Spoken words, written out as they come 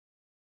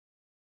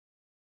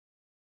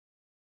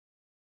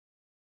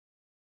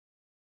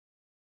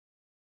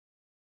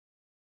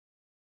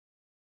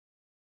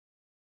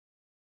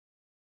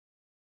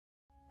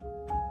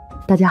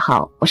大家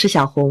好，我是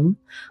小红，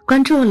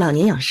关注老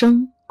年养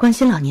生，关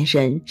心老年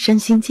人身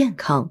心健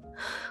康。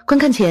观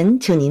看前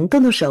请您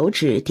动动手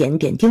指点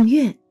点订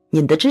阅，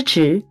您的支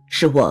持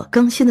是我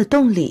更新的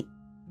动力。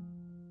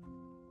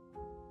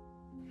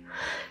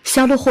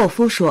肖洛霍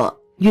夫说，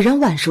女人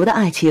晚熟的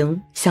爱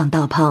情像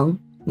道旁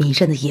迷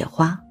人的野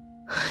花。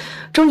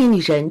中年女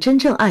人真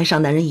正爱上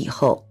男人以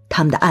后，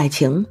她们的爱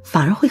情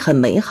反而会很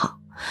美好，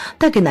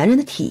带给男人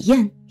的体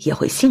验也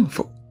会幸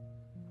福。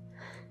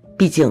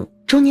毕竟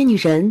中年女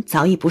人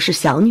早已不是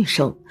小女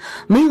生，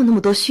没有那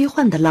么多虚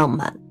幻的浪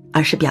漫，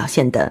而是表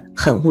现得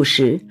很务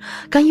实，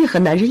甘愿和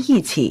男人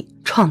一起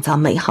创造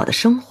美好的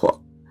生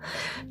活。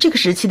这个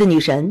时期的女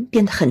人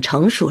变得很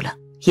成熟了，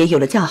也有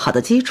了较好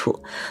的基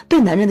础，对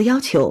男人的要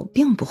求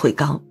并不会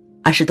高，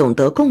而是懂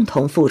得共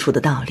同付出的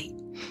道理。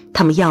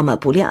她们要么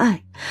不恋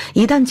爱，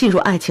一旦进入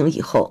爱情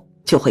以后，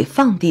就会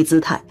放低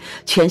姿态，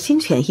全心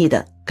全意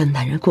地跟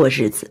男人过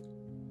日子。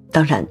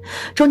当然，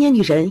中年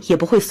女人也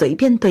不会随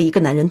便对一个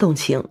男人动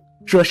情，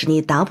若是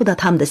你达不到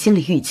他们的心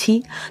理预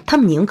期，他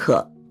们宁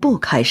可不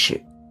开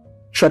始。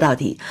说到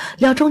底，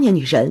撩中年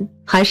女人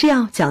还是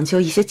要讲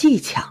究一些技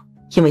巧，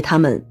因为她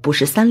们不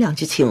是三两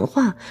句情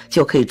话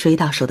就可以追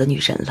到手的女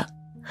人了。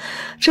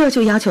这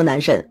就要求男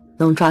人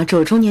能抓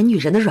住中年女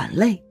人的软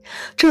肋，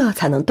这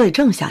才能对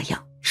症下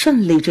药，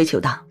顺利追求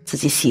到自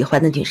己喜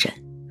欢的女人。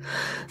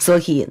所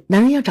以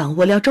男人要掌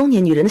握撩中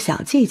年女人的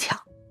小技巧，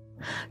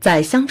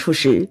在相处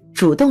时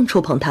主动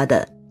触碰她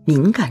的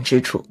敏感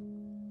之处。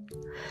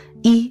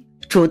一、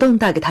主动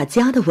带给她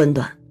家的温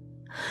暖。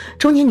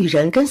中年女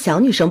人跟小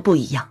女生不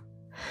一样，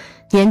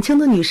年轻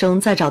的女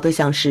生在找对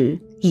象时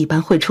一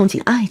般会憧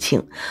憬爱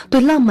情，对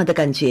浪漫的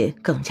感觉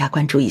更加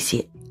关注一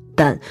些，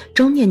但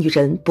中年女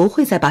人不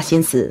会再把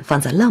心思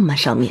放在浪漫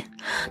上面，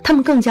她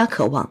们更加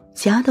渴望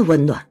家的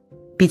温暖，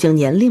毕竟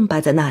年龄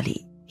摆在那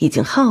里已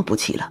经耗不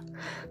起了，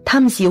她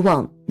们希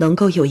望能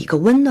够有一个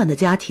温暖的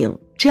家庭，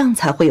这样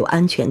才会有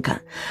安全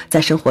感，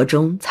在生活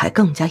中才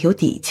更加有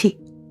底气。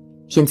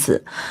因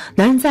此，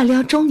男人在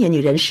撩中年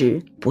女人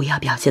时，不要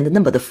表现得那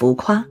么的浮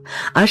夸，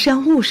而是要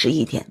务实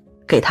一点，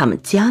给他们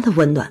家的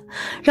温暖，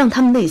让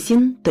他们内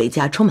心对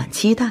家充满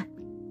期待。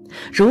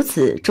如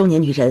此，中年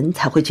女人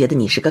才会觉得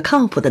你是个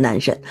靠谱的男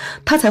人，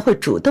她才会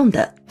主动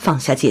地放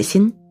下戒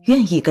心，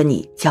愿意跟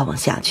你交往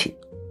下去。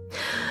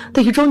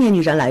对于中年女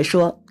人来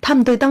说，她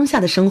们对当下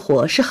的生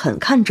活是很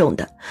看重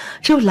的，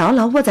只有牢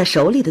牢握在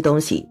手里的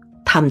东西，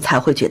她们才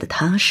会觉得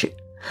踏实。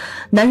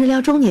男人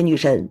撩中年女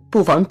人，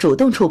不妨主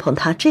动触碰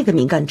她这个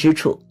敏感之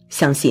处，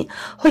相信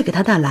会给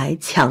她带来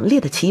强烈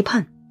的期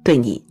盼，对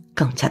你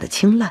更加的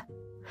青睐。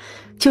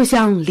就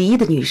像离异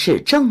的女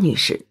士郑女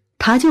士，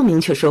她就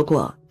明确说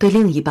过，对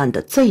另一半的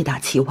最大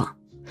期望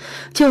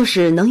就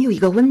是能有一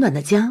个温暖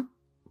的家。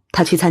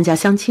她去参加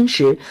相亲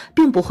时，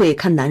并不会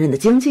看男人的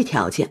经济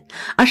条件，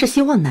而是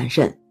希望男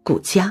人顾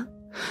家。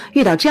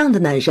遇到这样的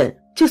男人，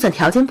就算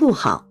条件不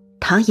好，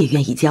她也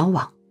愿意交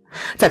往。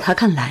在她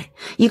看来，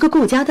一个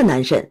顾家的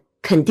男人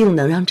肯定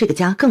能让这个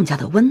家更加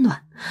的温暖，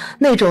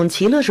那种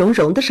其乐融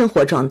融的生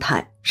活状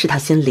态是她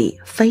心里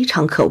非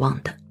常渴望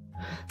的。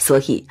所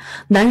以，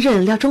男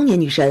人撩中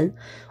年女人，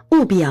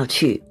务必要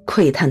去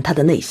窥探她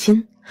的内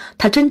心，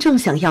她真正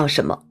想要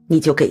什么，你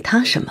就给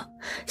她什么，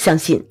相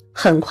信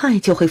很快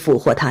就会俘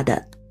获她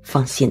的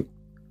芳心。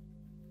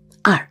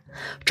二、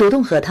主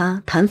动和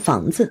她谈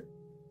房子。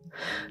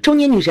中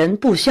年女人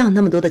不需要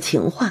那么多的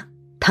情话，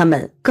她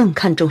们更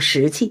看重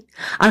实际，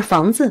而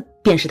房子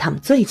便是她们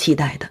最期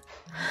待的。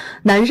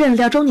男人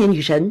撩中年女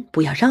人，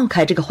不要绕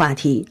开这个话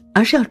题，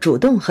而是要主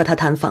动和她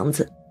谈房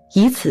子，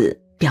以此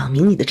表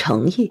明你的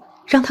诚意，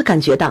让她感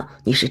觉到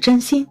你是真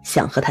心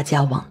想和她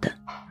交往的。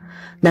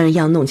男人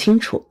要弄清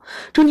楚，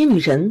中年女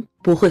人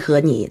不会和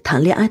你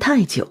谈恋爱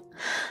太久，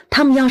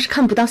他们要是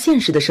看不到现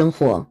实的生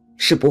活，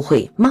是不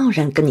会贸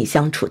然跟你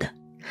相处的。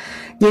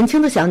年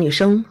轻的小女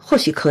生或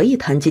许可以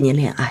谈几年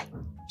恋爱，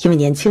因为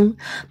年轻，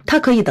她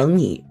可以等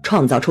你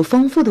创造出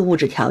丰富的物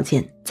质条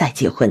件再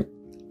结婚，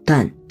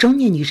但中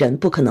年女人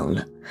不可能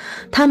了，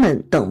她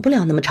们等不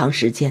了那么长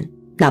时间，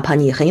哪怕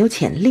你很有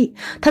潜力，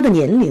她的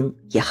年龄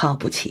也耗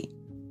不起。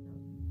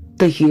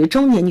对于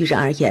中年女人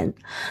而言，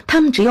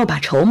她们只有把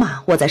筹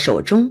码握在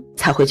手中，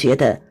才会觉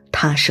得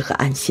踏实和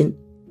安心。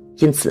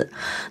因此，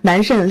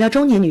男人撩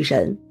中年女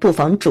人，不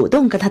妨主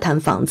动跟她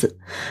谈房子，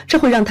这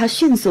会让她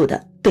迅速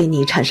地对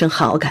你产生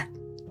好感。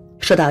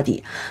说到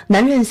底，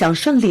男人想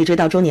顺利追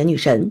到中年女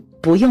人，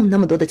不用那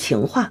么多的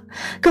情话，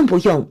更不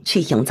用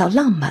去营造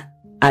浪漫，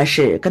而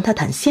是跟她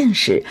谈现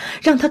实，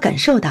让她感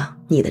受到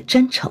你的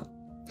真诚。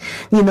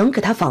你能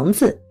给她房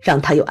子，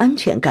让她有安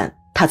全感，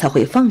她才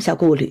会放下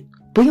顾虑，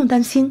不用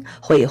担心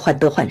会患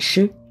得患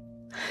失。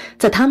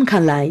在他们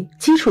看来，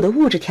基础的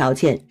物质条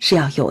件是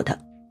要有的，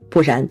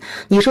不然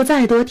你说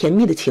再多甜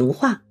蜜的情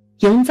话，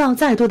营造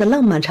再多的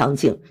浪漫场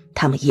景，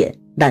他们也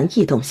难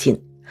以动心。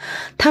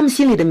他们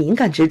心里的敏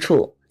感之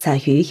处在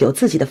于有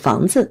自己的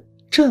房子，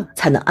这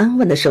才能安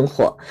稳的生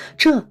活，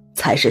这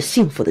才是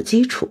幸福的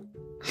基础。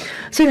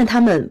虽然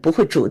他们不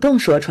会主动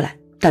说出来，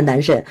但男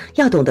人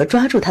要懂得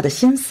抓住他的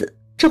心思，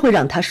这会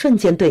让他瞬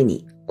间对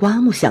你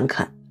刮目相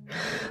看。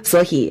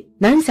所以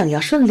男人想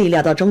要顺利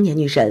撩到中年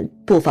女人，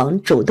不妨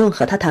主动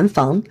和她谈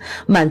房，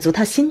满足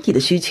她心底的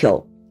需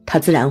求，她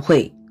自然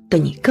会对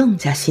你更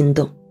加心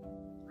动。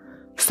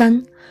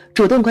3.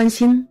 主动关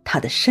心她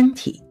的身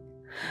体。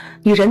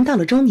女人到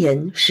了中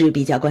年是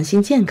比较关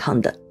心健康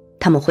的，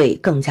她们会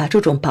更加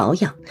注重保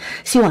养，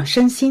希望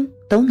身心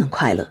都能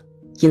快乐。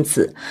因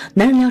此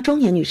男人撩中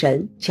年女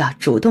人就要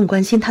主动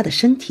关心她的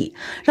身体，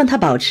让她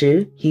保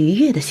持愉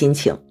悦的心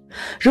情。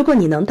如果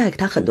你能带给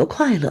她很多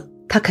快乐，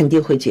她肯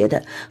定会觉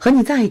得和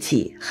你在一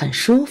起很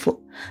舒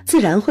服，自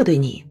然会对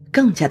你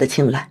更加的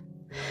青睐。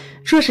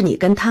若是你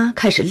跟她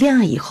开始恋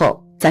爱以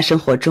后，在生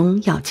活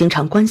中要经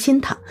常关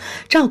心她，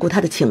照顾她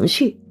的情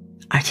绪，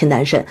而且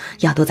男人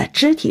要多在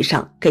肢体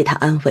上给她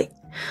安慰，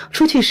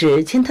出去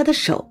时牵她的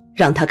手，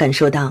让她感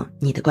受到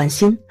你的关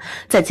心，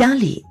在家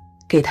里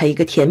给她一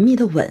个甜蜜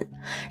的吻，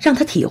让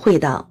她体会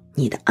到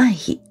你的爱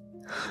意。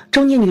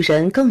中年女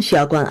人更需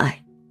要关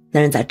爱，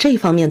男人在这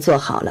方面做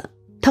好了，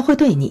他会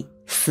对你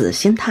死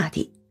心塌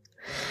地。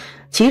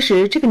其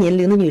实这个年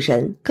龄的女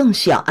人更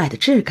需要爱的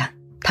质感，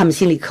她们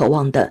心里渴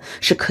望的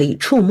是可以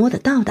触摸得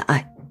到的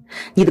爱。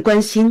你的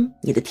关心，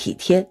你的体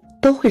贴，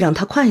都会让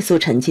她快速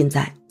沉浸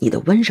在你的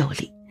温柔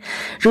里，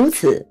如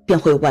此便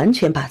会完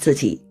全把自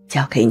己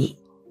交给你。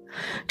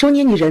中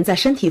年女人在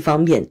身体方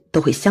面都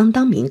会相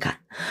当敏感，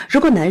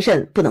如果男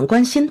人不能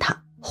关心她，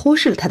忽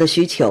视了她的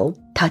需求，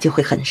她就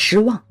会很失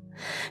望。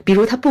比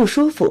如她不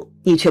舒服，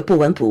你却不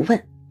闻不问，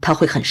她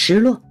会很失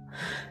落，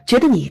觉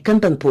得你根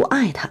本不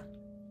爱她。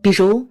比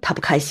如她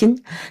不开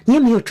心，你也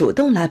没有主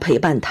动来陪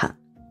伴她，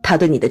她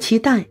对你的期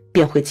待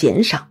便会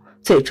减少，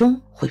最终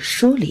会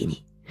疏离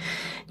你。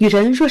女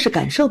人若是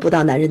感受不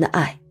到男人的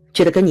爱，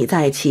觉得跟你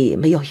在一起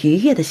没有愉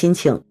悦的心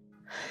情，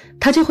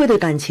她就会对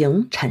感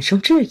情产生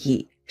质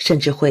疑，甚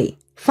至会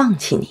放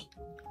弃你。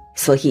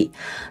所以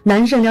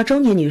男人撩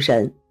中年女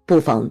人，不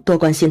妨多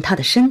关心她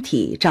的身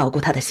体，照顾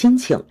她的心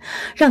情，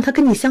让她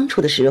跟你相处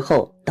的时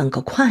候能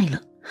够快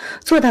乐。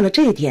做到了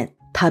这一点，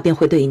她便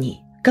会对你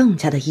更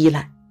加的依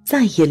赖，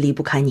再也离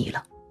不开你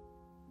了。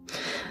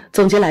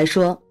总结来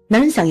说，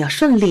男人想要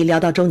顺利撩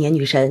到中年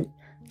女人，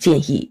建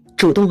议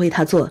主动为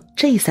她做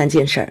这3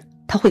件事，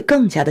她会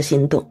更加的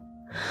心动。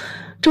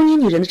中年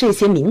女人的这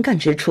些敏感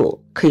之处，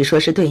可以说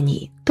是对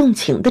你动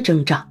情的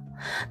征兆，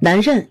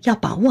男人要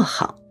把握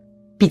好。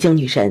毕竟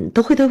女人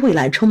都会对未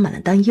来充满了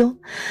担忧，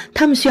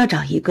她们需要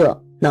找一个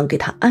能给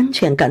她安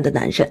全感的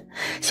男人，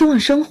希望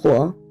生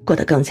活过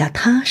得更加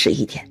踏实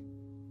一点。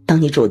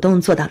当你主动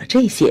做到了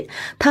这些，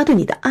他对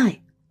你的爱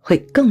会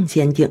更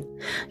坚定，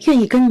愿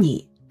意跟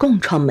你共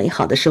创美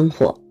好的生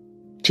活。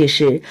这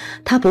时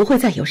他不会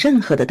再有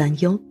任何的担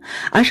忧，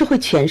而是会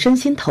全身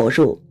心投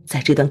入在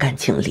这段感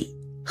情里，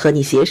和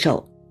你携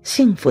手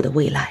幸福的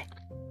未来。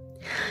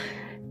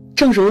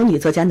正如女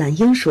作家南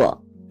英说，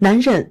男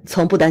人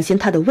从不担心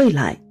他的未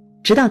来，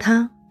直到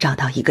他找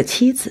到一个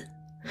妻子；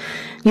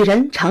女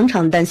人常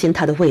常担心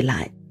他的未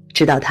来，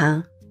直到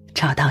他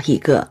找到一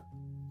个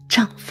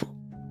丈夫。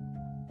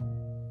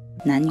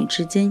男女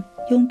之间，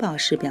拥抱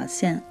是表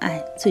现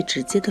爱最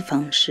直接的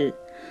方式。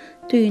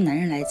对于男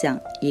人来讲，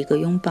一个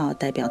拥抱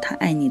代表他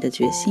爱你的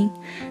决心。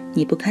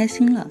你不开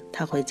心了，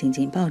他会紧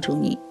紧抱住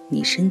你；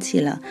你生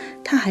气了，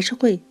他还是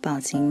会抱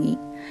紧你。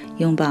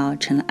拥抱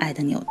成了爱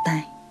的纽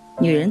带。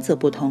女人则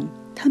不同，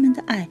她们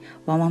的爱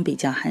往往比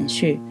较含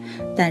蓄，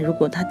但如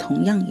果她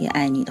同样也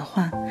爱你的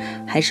话，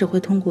还是会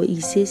通过一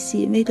些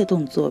细微的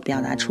动作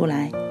表达出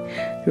来。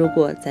如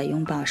果在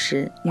拥抱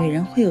时，女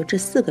人会有这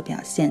4个表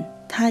现，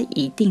她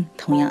一定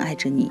同样爱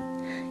着你。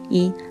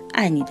1.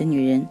 爱你的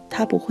女人，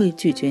她不会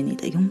拒绝你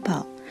的拥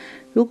抱。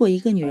如果一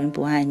个女人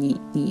不爱你，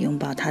你拥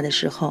抱她的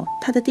时候，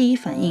她的第一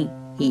反应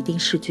一定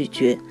是拒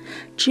绝。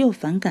只有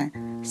反感、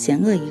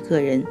嫌恶一个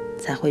人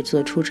才会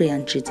做出这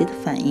样直接的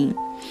反应。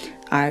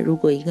而如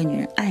果一个女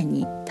人爱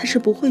你，她是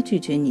不会拒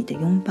绝你的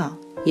拥抱。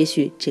也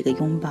许这个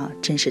拥抱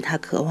正是她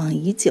渴望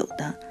已久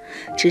的，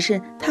只是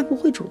她不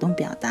会主动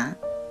表达。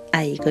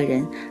爱一个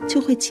人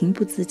就会情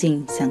不自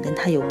禁想跟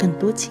他有更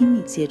多亲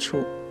密接触，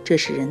这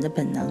是人的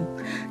本能。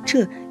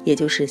这也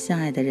就是相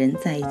爱的人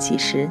在一起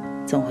时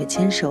总会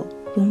牵手、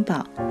拥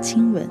抱、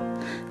亲吻，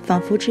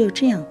仿佛只有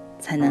这样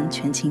才能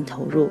全情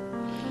投入。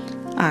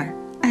2.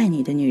 爱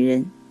你的女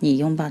人，你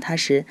拥抱她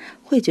时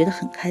会觉得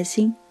很开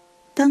心。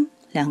当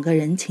2个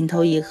人情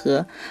投意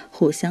合，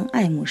互相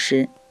爱慕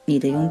时，你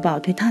的拥抱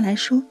对她来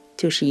说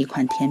就是一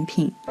款甜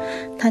品。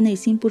她内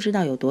心不知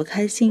道有多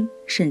开心，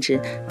甚至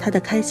她的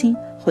开心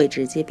会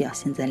直接表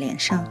现在脸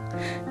上。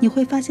你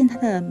会发现她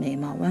的眉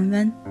毛弯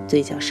弯，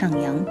嘴角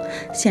上扬，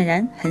显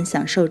然很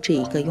享受这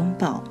一个拥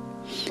抱。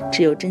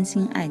只有真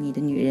心爱你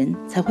的女人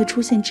才会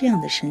出现这样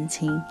的神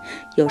情，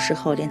有时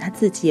候连她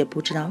自己也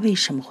不知道为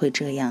什么会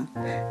这样，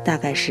大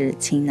概是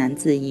情难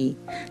自抑。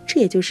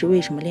这也就是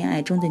为什么恋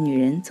爱中的女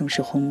人总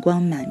是红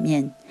光满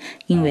面，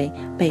因为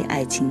被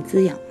爱情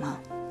滋养嘛。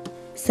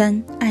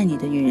3. 爱你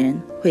的女人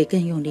会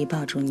更用力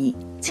抱住你，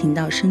情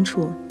到深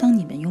处，当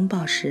你们拥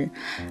抱时，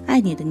爱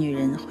你的女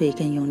人会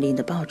更用力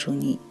地抱住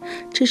你，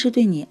这是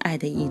对你爱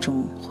的一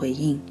种回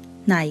应。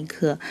那一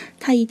刻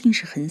她一定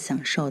是很享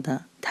受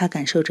的，她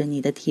感受着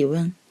你的体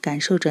温，感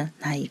受着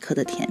那一刻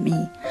的甜蜜，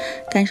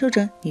感受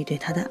着你对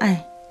她的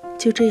爱，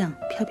就这样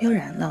飘飘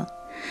然了。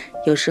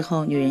有时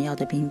候女人要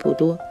的并不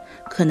多，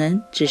可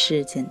能只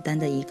是简单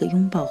的一个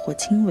拥抱或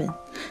亲吻，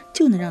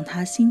就能让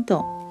她心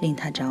动，令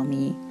她着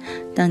迷。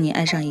当你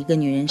爱上一个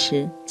女人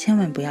时，千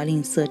万不要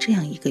吝啬这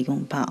样一个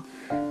拥抱。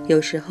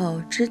有时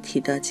候肢体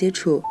的接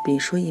触比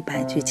说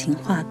100句情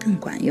话更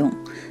管用。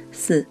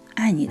4.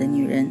 爱你的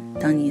女人，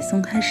当你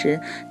松开时，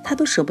她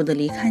都舍不得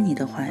离开你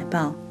的怀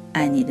抱。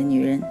爱你的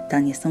女人，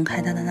当你松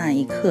开她的那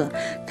一刻，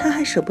她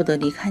还舍不得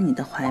离开你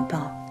的怀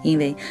抱，因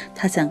为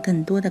她想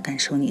更多地感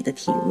受你的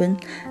体温。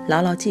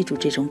牢牢记住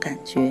这种感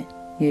觉，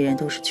女人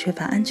都是缺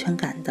乏安全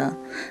感的，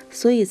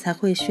所以才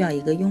会需要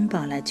一个拥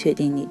抱来确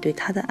定你对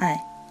她的爱。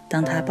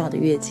当她抱得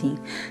越紧，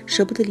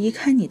舍不得离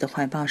开你的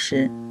怀抱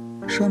时，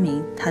说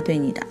明她对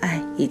你的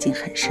爱已经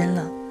很深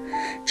了。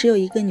只有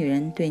一个女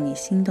人对你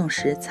心动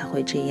时才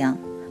会这样，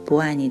不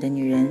爱你的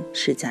女人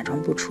是假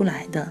装不出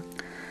来的。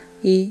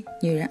1.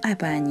 女人爱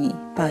不爱你，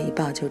抱一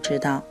抱就知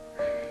道。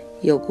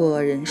有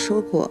过人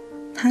说过，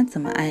她怎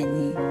么爱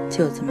你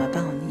就怎么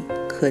抱你，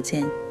可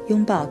见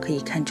拥抱可以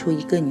看出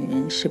一个女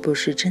人是不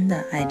是真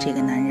的爱这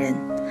个男人。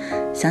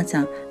想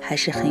想还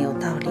是很有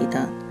道理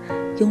的，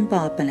拥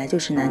抱本来就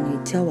是男女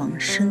交往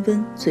升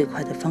温最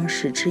快的方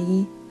式之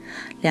一。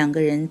两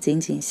个人紧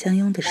紧相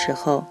拥的时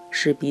候，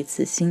是彼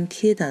此心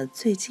贴的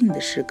最近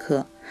的时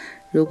刻。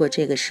如果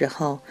这个时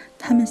候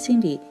他们心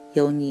里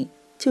有你，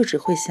就只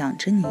会想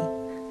着你，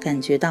感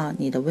觉到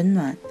你的温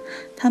暖，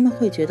他们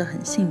会觉得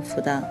很幸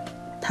福的。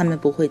他们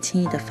不会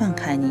轻易的放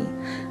开你，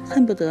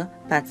恨不得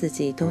把自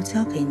己都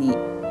交给你，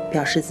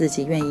表示自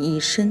己愿意一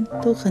生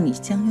都和你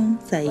相拥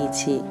在一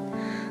起。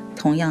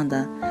同样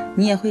的，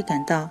你也会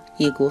感到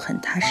一股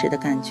很踏实的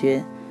感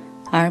觉。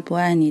而不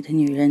爱你的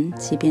女人，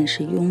即便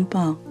是拥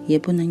抱，也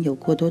不能有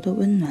过多的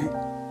温暖。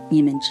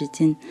你们之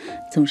间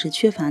总是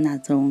缺乏那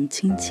种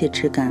亲切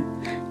之感，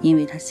因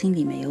为她心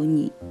里没有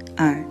你。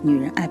2. 女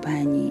人爱不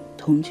爱你，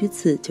同居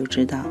次就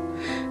知道。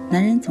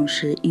男人总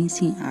是因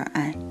性而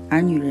爱，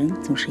而女人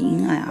总是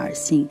因爱而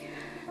性。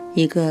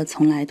一个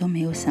从来都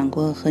没有想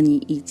过和你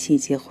一起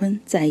结婚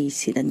在一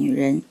起的女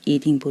人，一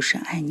定不是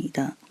爱你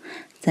的。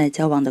在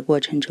交往的过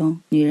程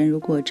中，女人如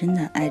果真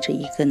的爱着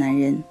一个男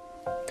人，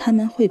他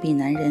们会比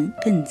男人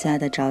更加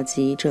的着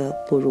急着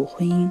步入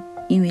婚姻，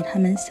因为他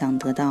们想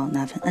得到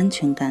那份安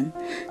全感，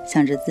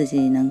想着自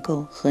己能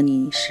够和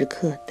你时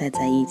刻待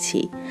在一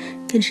起，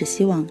更是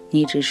希望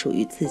你只属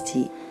于自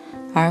己。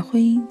而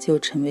婚姻就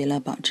成为了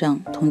保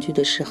障，同居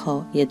的时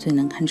候也最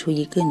能看出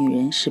一个女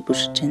人是不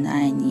是真的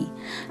爱你，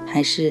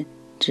还是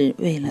只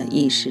为了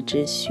一时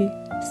之需。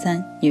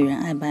3. 女人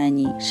爱不爱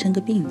你，生个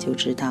病就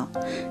知道。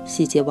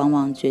细节往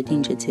往决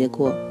定着结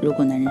果。如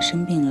果男人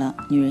生病了，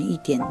女人一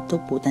点都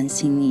不担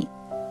心你，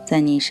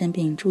在你生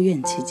病住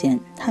院期间，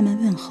他们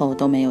问候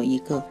都没有一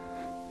个，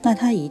那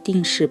他一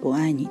定是不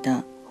爱你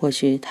的。或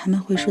许他们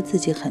会说自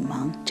己很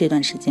忙，这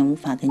段时间无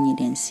法跟你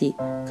联系，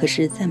可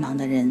是再忙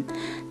的人，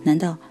难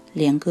道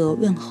连个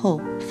问候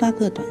发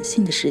个短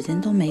信的时间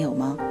都没有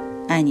吗？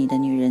爱你的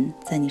女人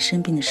在你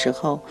生病的时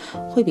候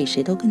会比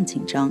谁都更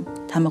紧张，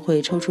他们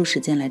会抽出时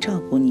间来照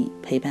顾你，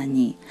陪伴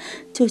你，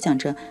就想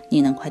着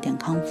你能快点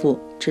康复，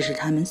这是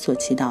他们所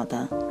祈祷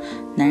的。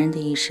男人的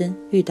一生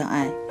遇到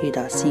爱遇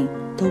到性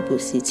都不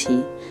稀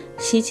奇，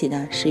稀奇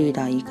的是遇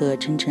到一个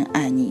真正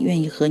爱你，愿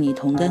意和你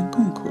同甘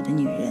共苦的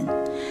女人。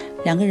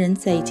两个人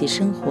在一起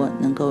生活，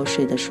能够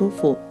睡得舒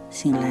服，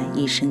醒来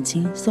一身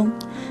轻松，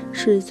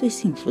是最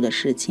幸福的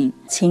事情。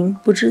情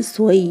不知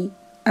所以，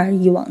而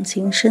一往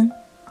情深。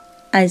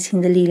爱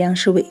情的力量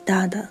是伟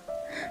大的，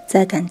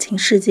在感情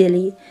世界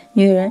里，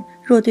女人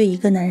若对一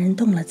个男人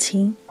动了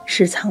情，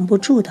是藏不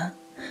住的，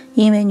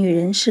因为女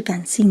人是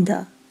感性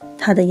的，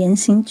她的言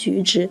行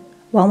举止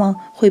往往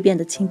会变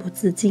得情不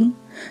自禁，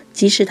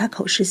即使她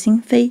口是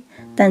心非，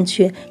但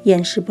却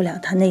掩饰不了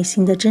她内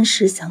心的真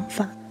实想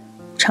法，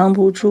藏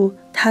不住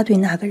她对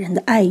那个人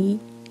的爱意。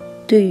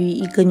对于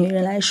一个女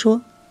人来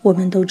说，我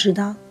们都知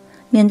道，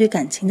面对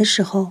感情的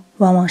时候，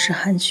往往是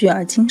含蓄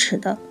而矜持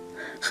的。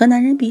和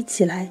男人比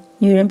起来，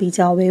女人比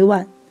较委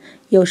婉，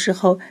有时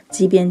候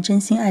即便真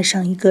心爱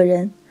上一个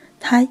人，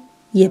她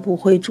也不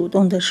会主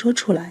动地说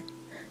出来。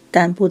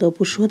但不得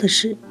不说的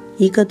是，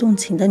一个动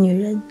情的女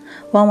人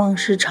往往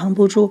是藏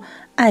不住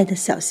爱的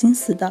小心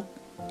思的，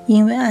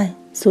因为爱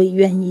所以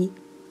愿意。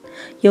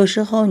有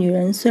时候女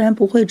人虽然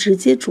不会直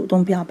接主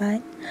动表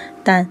白，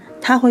但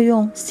她会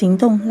用行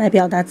动来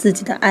表达自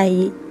己的爱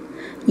意。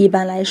一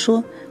般来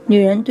说，女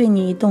人对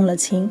你动了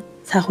情，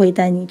才会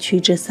带你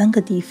去这3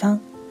个地方。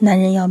男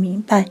人要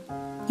明白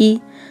：1.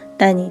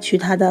 带你去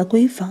她的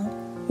闺房。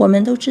我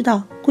们都知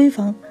道，闺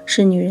房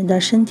使女人的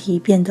身体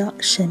变得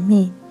神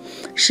秘，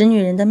使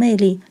女人的魅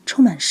力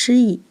充满诗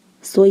意，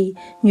所以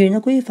女人的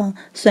闺房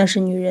算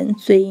是女人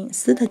最隐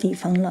私的地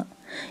方了，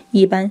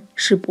一般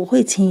是不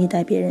会轻易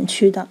带别人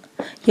去的。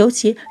尤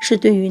其是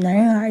对于男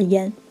人而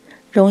言，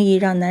容易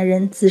让男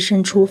人滋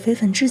生出非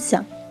分之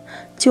想，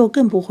就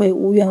更不会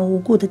无缘无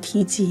故的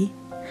提及。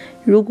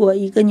如果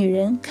一个女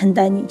人肯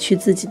带你去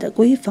自己的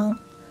闺房，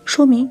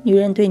说明女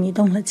人对你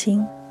动了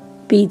情。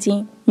毕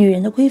竟女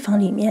人的闺房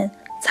里面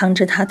藏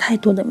着她太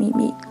多的秘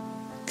密，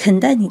肯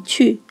带你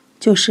去，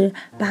就是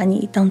把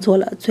你当做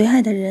了最爱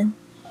的人，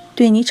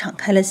对你敞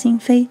开了心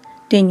扉，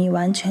对你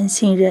完全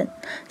信任，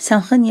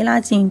想和你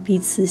拉近彼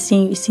此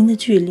心与心的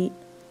距离。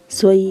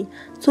所以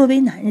作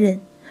为男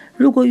人，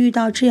如果遇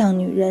到这样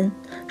女人，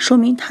说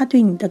明她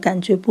对你的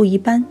感觉不一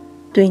般，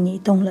对你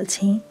动了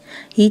情，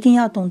一定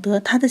要懂得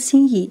她的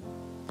心意，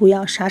不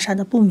要傻傻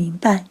的不明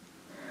白。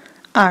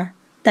2，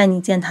带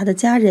你见她的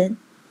家人。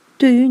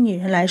对于女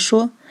人来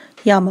说，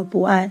要么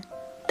不爱，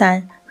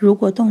但如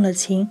果动了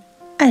情，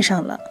爱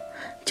上了，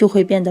就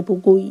会变得不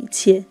顾一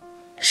切。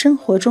生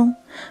活中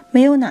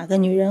没有哪个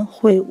女人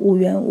会无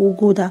缘无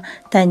故的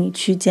带你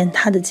去见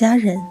她的家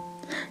人，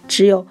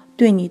只有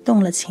对你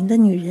动了情的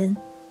女人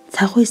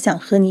才会想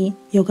和你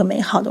有个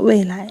美好的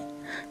未来，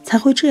才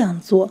会这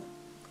样做。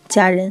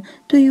家人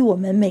对于我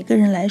们每个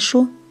人来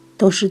说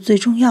都是最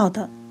重要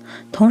的，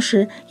同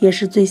时也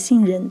是最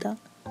信任的。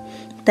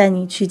带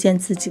你去见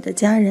自己的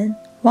家人，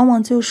往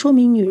往就说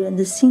明女人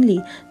的心里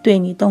对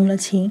你动了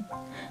情，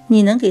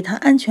你能给她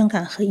安全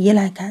感和依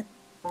赖感，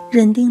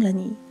认定了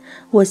你，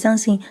我相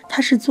信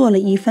她是做了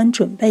一番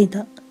准备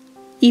的。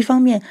一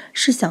方面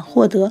是想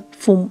获得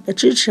父母的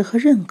支持和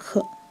认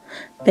可，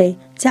被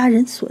家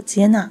人所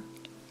接纳，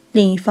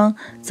另一方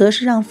则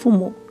是让父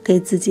母给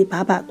自己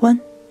把把关。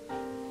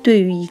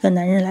对于一个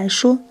男人来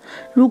说，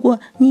如果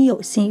你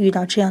有幸遇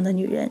到这样的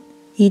女人，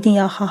一定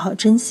要好好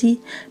珍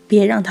惜，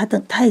别让她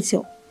等太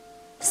久。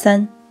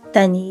3，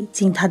带你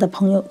进她的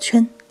朋友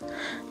圈。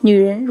女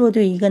人若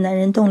对一个男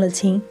人动了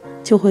情，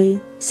就会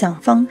想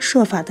方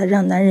设法的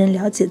让男人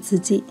了解自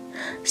己，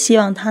希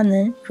望他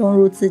能融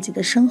入自己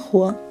的生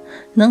活，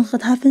能和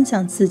他分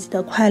享自己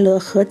的快乐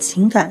和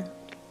情感，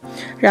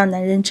让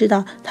男人知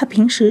道他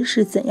平时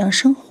是怎样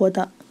生活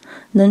的，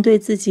能对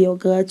自己有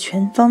个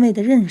全方位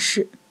的认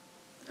识。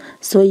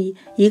所以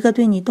一个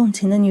对你动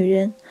情的女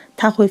人，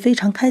她会非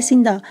常开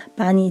心的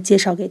把你介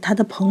绍给她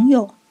的朋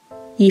友，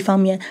一方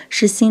面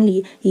是心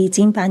里已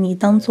经把你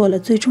当做了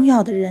最重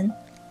要的人，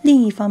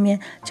另一方面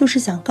就是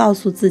想告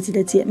诉自己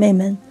的姐妹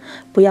们，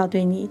不要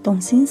对你动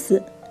心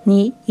思，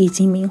你已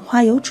经名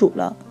花有主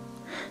了。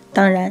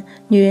当然，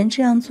女人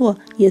这样做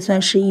也算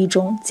是一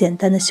种简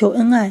单的秀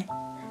恩爱，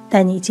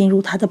带你进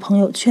入她的朋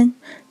友圈，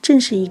正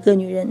是一个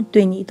女人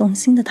对你动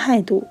心的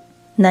态度，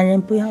男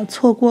人不要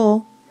错过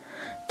哦。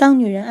当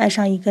女人爱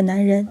上一个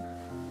男人，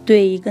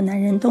对一个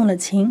男人动了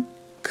情，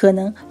可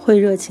能会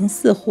热情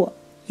似火，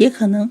也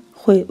可能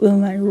会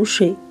温婉如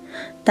水，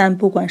但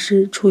不管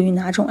是出于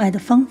哪种爱的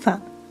方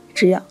法，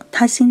只要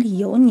他心里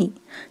有你，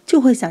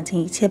就会想尽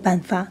一切办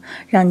法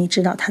让你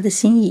知道他的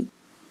心意。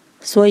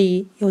所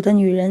以有的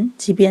女人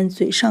即便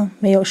嘴上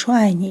没有说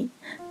爱你，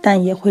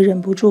但也会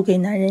忍不住给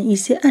男人一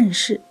些暗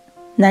示。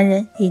男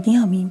人一定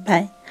要明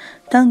白，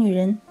当女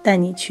人带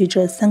你去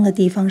这3个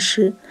地方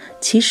时，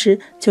其实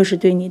就是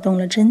对你动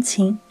了真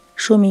情，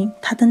说明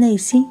她的内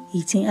心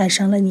已经爱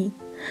上了你。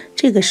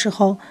这个时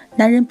候，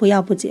男人不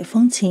要不解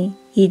风情，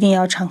一定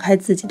要敞开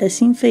自己的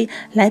心扉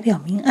来表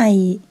明爱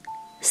意。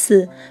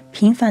4，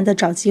频繁地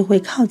找机会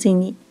靠近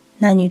你。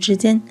男女之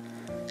间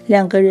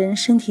，2个人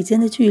身体间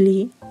的距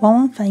离往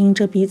往反映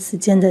着彼此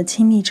间的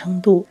亲密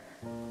程度。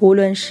无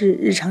论是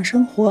日常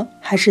生活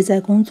还是在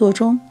工作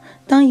中，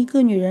当一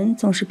个女人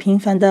总是频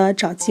繁地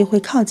找机会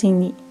靠近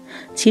你，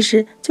其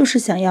实就是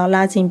想要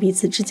拉近彼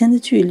此之间的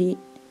距离。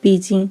毕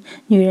竟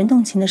女人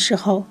动情的时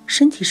候，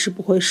身体是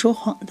不会说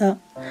谎的，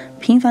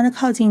频繁地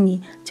靠近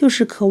你，就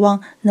是渴望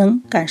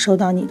能感受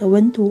到你的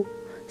温度，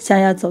想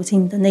要走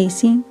进你的内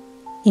心。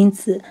因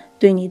此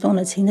对你动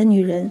了情的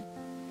女人，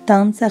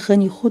当在和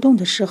你互动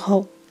的时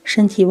候，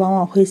身体往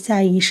往会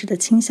下意识地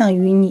倾向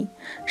于你，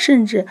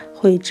甚至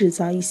会制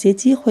造一些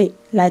机会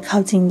来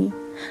靠近你。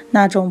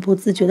那种不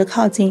自觉的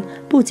靠近，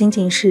不仅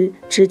仅是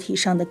肢体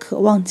上的渴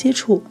望接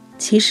触，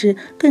其实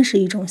更是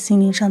一种心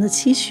灵上的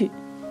期许。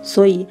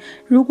所以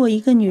如果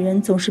一个女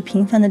人总是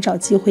频繁地找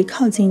机会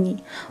靠近你，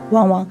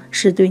往往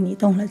是对你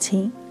动了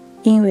情，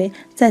因为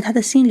在她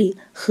的心里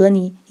和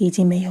你已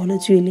经没有了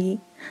距离，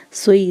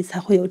所以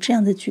才会有这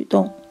样的举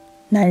动。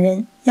男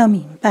人要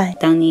明白，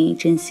当你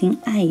真心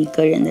爱一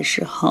个人的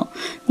时候，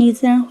你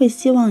自然会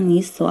希望你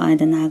所爱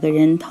的那个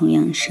人同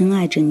样深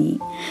爱着你。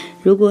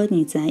如果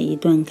你在一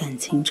段感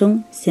情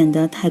中显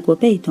得太过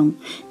被动，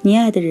你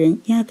爱的人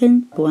压根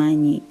不爱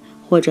你，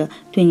或者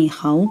对你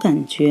毫无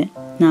感觉，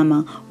那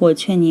么我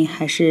劝你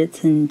还是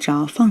趁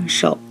早放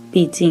手，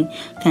毕竟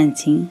感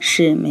情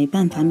是没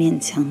办法勉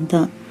强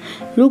的。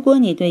如果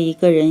你对一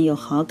个人有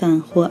好感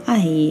或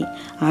爱意，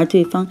而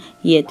对方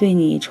也对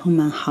你充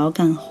满好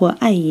感或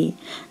爱意，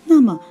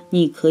那么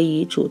你可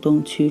以主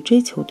动去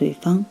追求对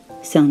方，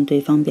向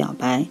对方表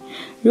白。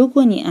如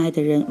果你爱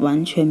的人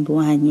完全不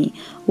爱你，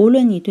无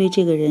论你对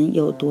这个人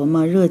有多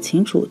么热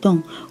情主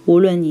动，无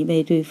论你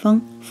为对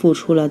方付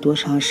出了多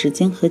少时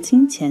间和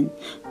金钱，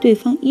对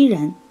方依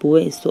然不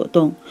为所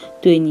动，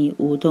对你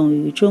无动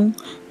于衷，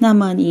那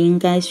么你应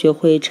该学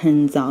会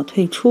趁早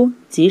退出，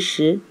及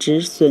时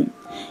止损。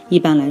一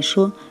般来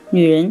说，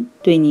女人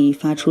对你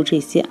发出这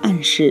些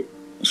暗示，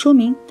说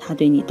明她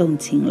对你动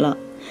情了。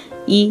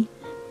1.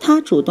 他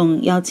主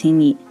动邀请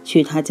你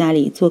去他家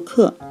里做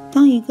客。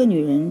当一个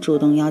女人主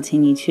动邀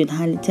请你去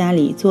他家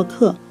里做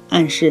客，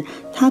暗示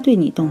他对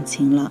你动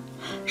情了。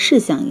试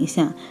想一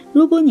下，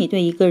如果你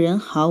对一个人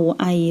毫无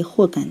爱意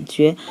或感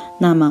觉，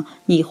那么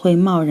你会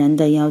贸然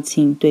地邀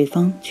请对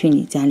方去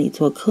你家里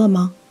做客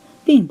吗？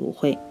并不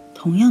会。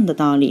同样的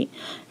道理，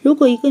如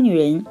果一个女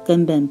人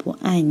根本不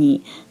爱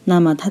你，那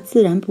么她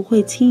自然不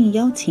会轻易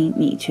邀请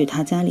你去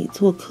她家里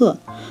做客。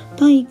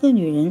当一个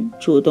女人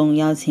主动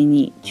邀请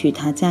你去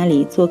她家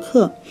里做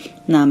客，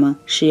那么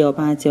十有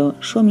八九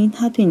说明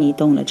她对你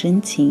动了真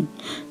情。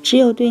只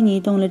有对你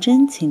动了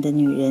真情的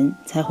女人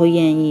才会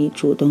愿意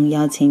主动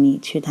邀请你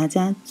去她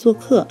家做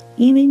客，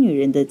因为女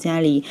人的家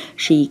里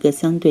是一个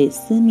相对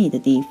私密的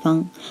地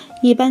方。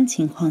一般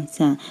情况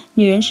下，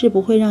女人是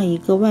不会让一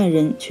个外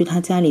人去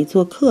她家里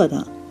做客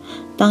的。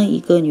当一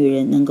个女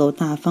人能够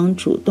大方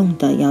主动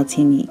地邀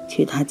请你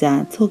去她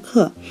家做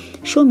客，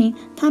说明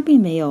她并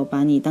没有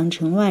把你当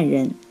成外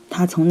人，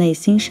她从内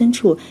心深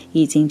处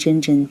已经真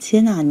正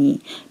接纳你，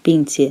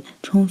并且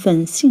充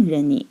分信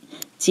任你。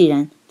既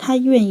然她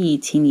愿意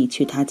请你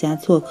去她家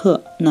做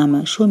客，那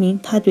么说明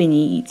她对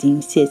你已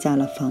经卸下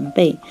了防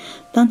备。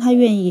当她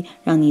愿意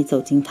让你走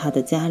进她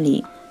的家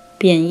里，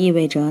便意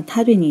味着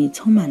她对你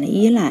充满了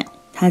依赖，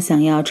她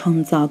想要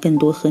创造更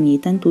多和你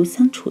单独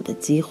相处的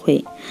机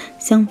会。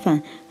相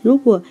反，如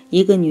果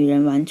一个女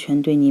人完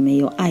全对你没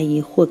有爱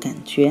意或感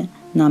觉，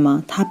那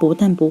么她不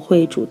但不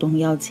会主动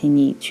邀请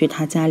你去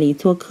她家里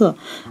做客，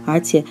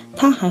而且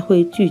她还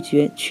会拒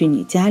绝去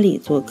你家里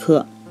做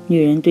客。女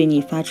人对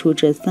你发出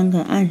这3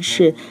个暗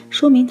示，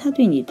说明她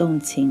对你动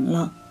情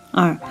了。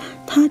2.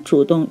 她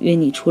主动约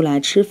你出来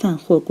吃饭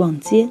或逛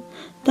街。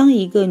当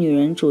一个女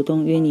人主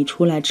动约你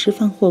出来吃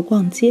饭或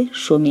逛街，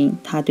说明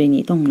她对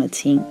你动了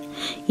情。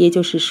也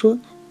就是说，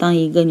当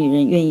一个女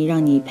人愿意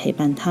让你陪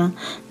伴她，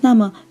那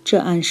么这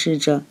暗示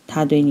着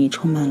她对你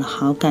充满了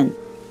好感，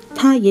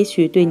她也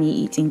许对你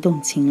已经动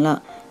情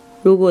了。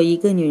如果一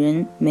个女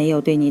人没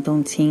有对你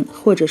动情，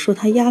或者说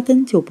她压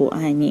根就不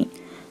爱你，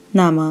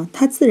那么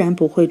她自然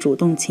不会主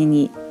动请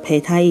你陪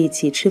她一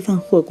起吃饭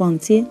或逛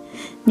街。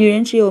女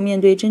人只有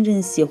面对真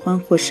正喜欢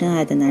或深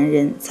爱的男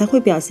人，才会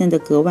表现得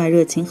格外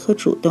热情和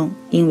主动，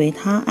因为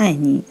她爱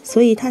你，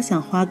所以她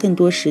想花更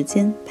多时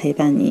间陪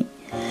伴你。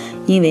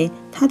因为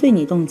她对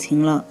你动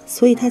情了，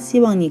所以她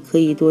希望你可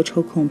以多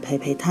抽空陪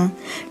陪她。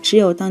只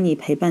有当你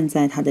陪伴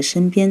在她的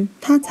身边，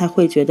她才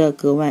会觉得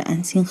格外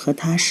安心和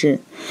踏实。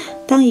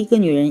当一个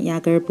女人压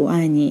根儿不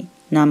爱你，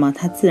那么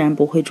她自然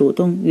不会主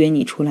动约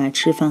你出来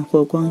吃饭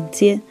或逛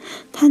街，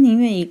她宁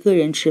愿一个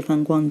人吃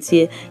饭逛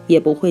街，也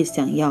不会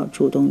想要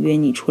主动约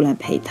你出来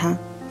陪她。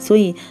所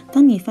以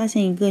当你发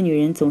现一个女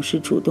人总是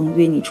主动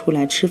约你出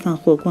来吃饭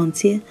或逛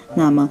街，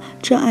那么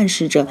这暗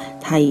示着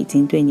她已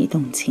经对你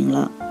动情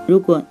了。如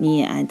果你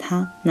也爱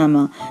她，那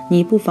么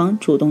你不妨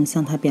主动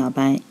向她表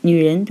白。女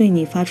人对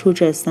你发出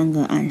这3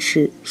个暗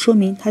示，说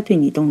明她对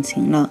你动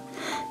情了。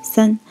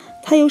3.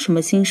 她有什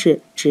么心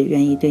事只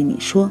愿意对你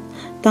说。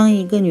当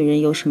一个女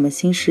人有什么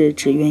心事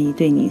只愿意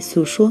对你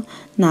诉说，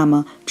那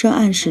么这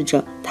暗示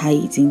着她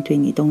已经对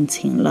你动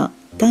情了。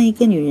当一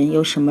个女人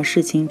有什么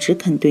事情只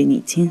肯对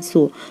你倾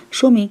诉，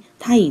说明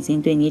她已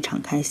经对你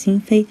敞开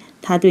心扉，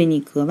她对你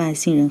格外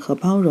信任和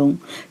包容。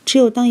只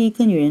有当一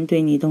个女人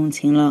对你动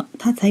情了，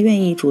她才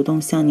愿意主动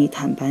向你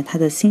坦白她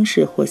的心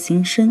事或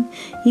心声，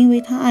因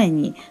为她爱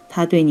你，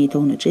她对你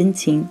动了真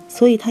情，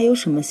所以她有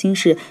什么心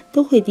事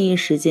都会第一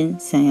时间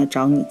想要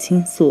找你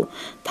倾诉，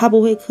她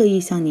不会刻意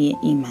向你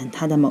隐瞒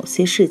她的某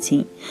些事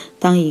情。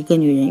当一个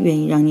女人愿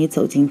意让你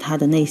走进她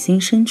的内心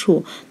深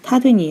处，她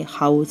对你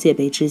毫无戒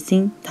备之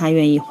心，她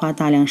愿意花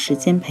大量时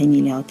间陪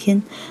你聊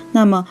天，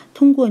那么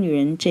通过女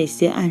人这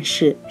些暗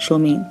示，说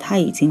明她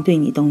已经对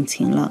你动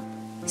情了。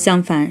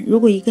相反，如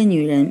果一个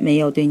女人没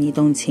有对你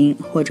动情，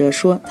或者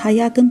说她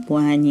压根不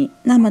爱你，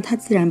那么她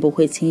自然不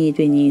会轻易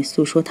对你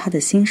诉说她的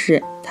心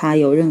事，她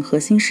有任何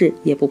心事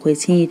也不会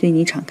轻易对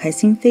你敞开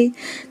心扉，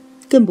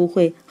更不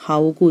会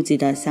毫无顾忌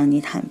地向你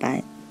坦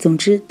白。总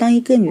之，当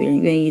一个女人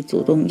愿意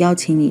主动邀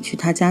请你去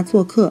她家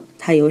做客，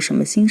她有什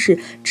么心事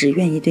只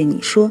愿意对你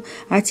说，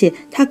而且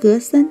她隔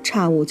三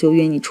差五就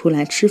约你出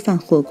来吃饭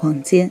或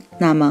逛街，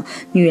那么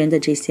女人的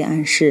这些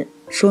暗示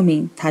说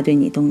明她对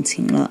你动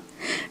情了。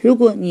如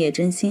果你也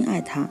真心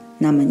爱她，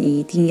那么你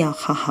一定要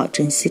好好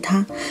珍惜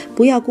她，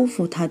不要辜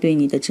负她对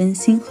你的真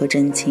心和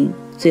真情。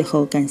最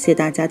后，感谢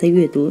大家的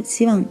阅读，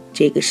希望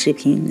这个视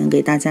频能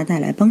给大家带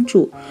来帮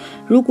助。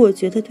如果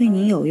觉得对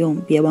您有用，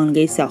别忘了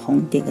给小红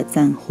点个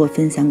赞或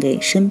分享给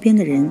身边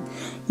的人，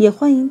也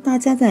欢迎大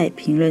家在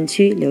评论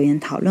区留言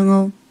讨论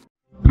哦。